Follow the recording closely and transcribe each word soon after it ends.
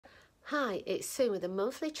Hi, it's Sue with a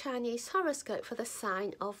monthly Chinese horoscope for the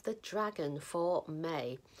sign of the dragon for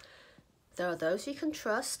May. There are those you can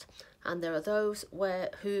trust, and there are those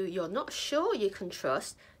who you're not sure you can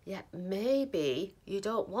trust, yet maybe you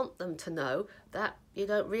don't want them to know that you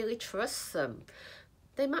don't really trust them.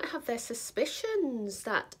 They might have their suspicions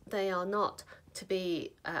that they are not to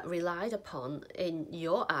be relied upon in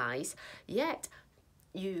your eyes, yet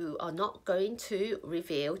you are not going to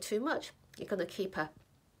reveal too much. You're going to keep a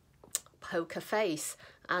poker face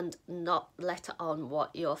and not let on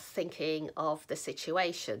what you're thinking of the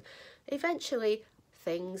situation. Eventually,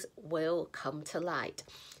 things will come to light.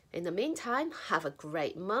 In the meantime, have a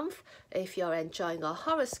great month. If you're enjoying our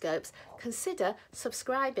horoscopes, consider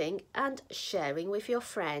subscribing and sharing with your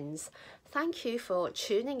friends. Thank you for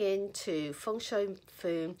tuning in to Feng Shui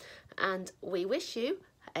Foon, and we wish you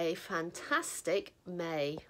a fantastic May.